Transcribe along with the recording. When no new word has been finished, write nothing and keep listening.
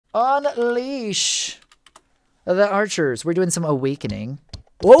Unleash the archers. We're doing some awakening.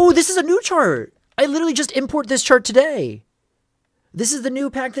 Whoa, this is a new chart. I literally just import this chart today. This is the new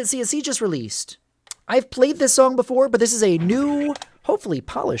pack that CSC just released. I've played this song before, but this is a new, hopefully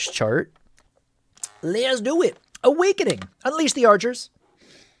polished chart. Let's do it. Awakening. Unleash the archers.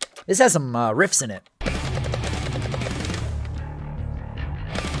 This has some riffs in it.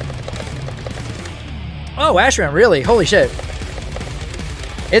 Oh, Ashram, really? Holy shit.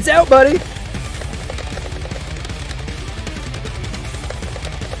 It's out, buddy.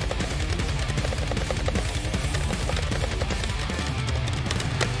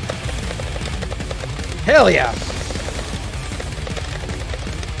 Hell yeah.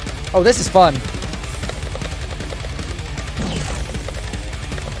 Oh, this is fun.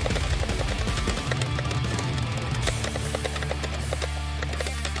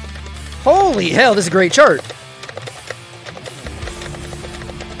 Holy hell, this is a great chart.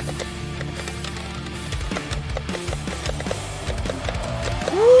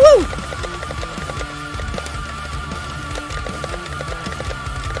 Woo!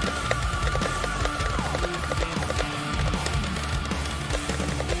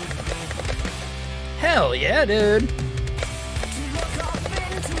 Hell yeah, dude.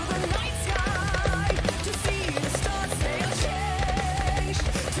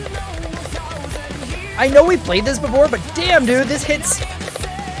 I know we played this before, but damn, dude, this hits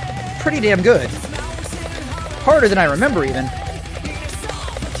pretty damn good. Harder than I remember, even.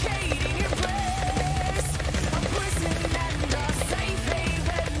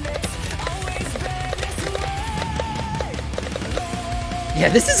 Yeah,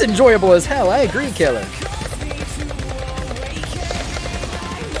 this is enjoyable as hell. I agree, Killer.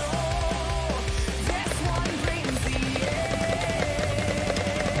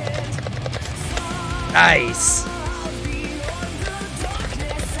 Nice.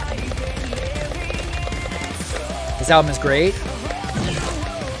 This album is great.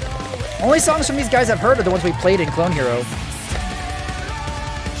 Only songs from these guys I've heard are the ones we played in Clone Hero.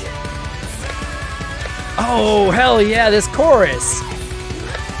 Oh, hell yeah, this chorus.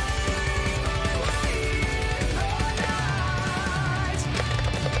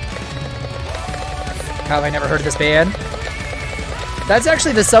 How have I never heard of this band? That's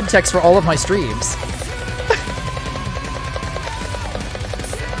actually the subtext for all of my streams.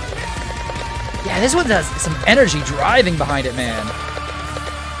 Yeah, this one has some energy driving behind it, man.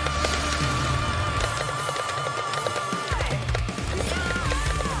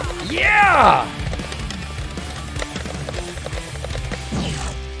 Yeah!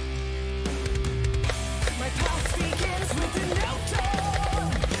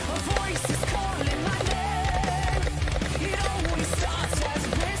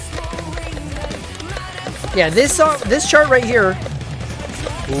 Yeah, this song, this chart right here.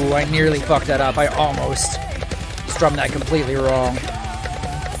 Ooh, I nearly fucked that up. I almost strummed that completely wrong.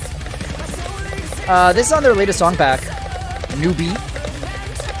 This is on their latest song pack. New beat.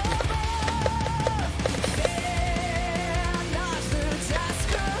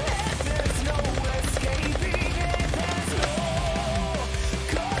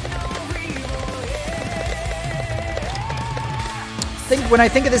 When I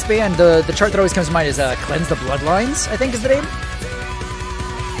think of this band, the chart that always comes to mind is Cleanse the Bloodlines, I think is the name.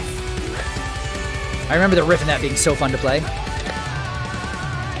 I remember the riff in that being so fun to play.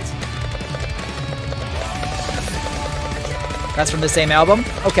 That's from the same album?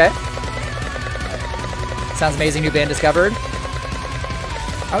 Okay. Sounds amazing, new band discovered.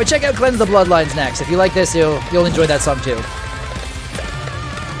 I would check out Cleanse the Bloodlines next. If you like this, you'll enjoy that song too.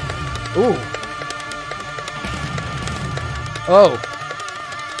 Ooh. Oh.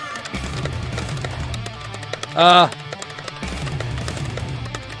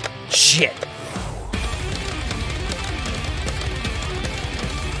 Shit.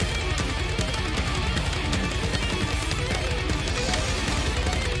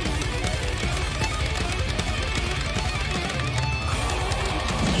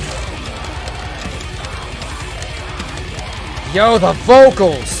 Yo, the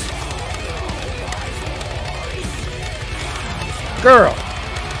vocals. Girl.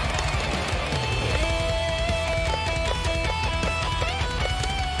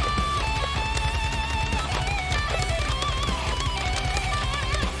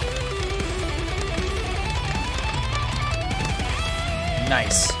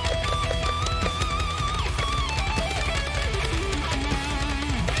 Nice.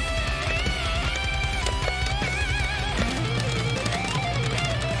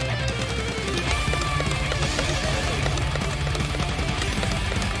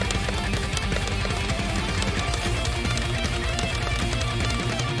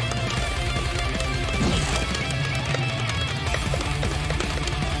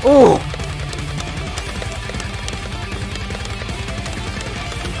 Ooh.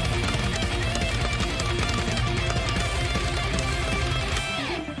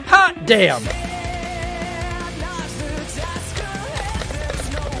 Hot damn.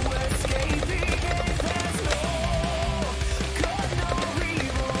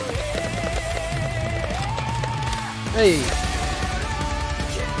 Hey.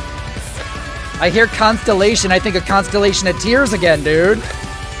 I hear Constellation. I think a Constellation of Tears again, dude.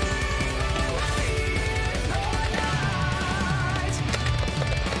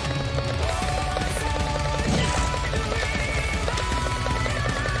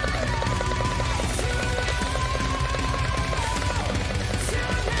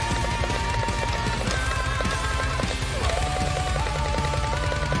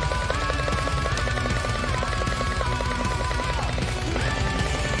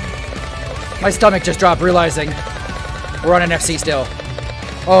 My stomach just dropped, realizing we're on an FC still.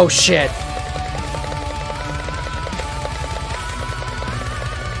 Oh, shit.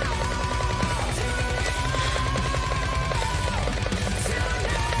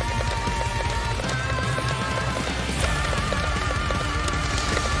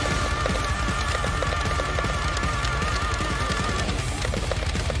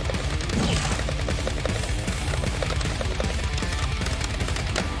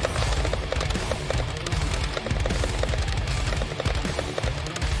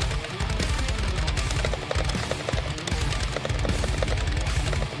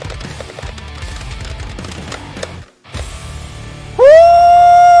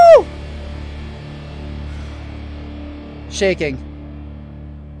 Shaking.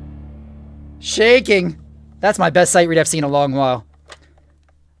 Shaking. That's my best sight read I've seen in a long while.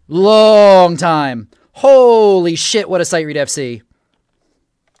 Long time. Holy shit, what a sight read FC.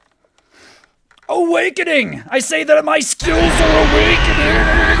 Awakening! I say that my skills are awakening!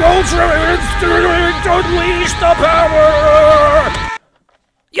 Ultra instinct, unleash the power!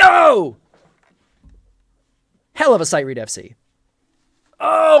 Yo! Hell of a sight read FC.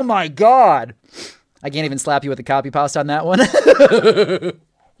 Oh my god! I can't even slap you with a copy pasta on that one.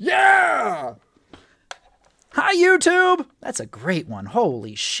 Yeah! Hi, YouTube! That's a great one.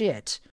 Holy shit.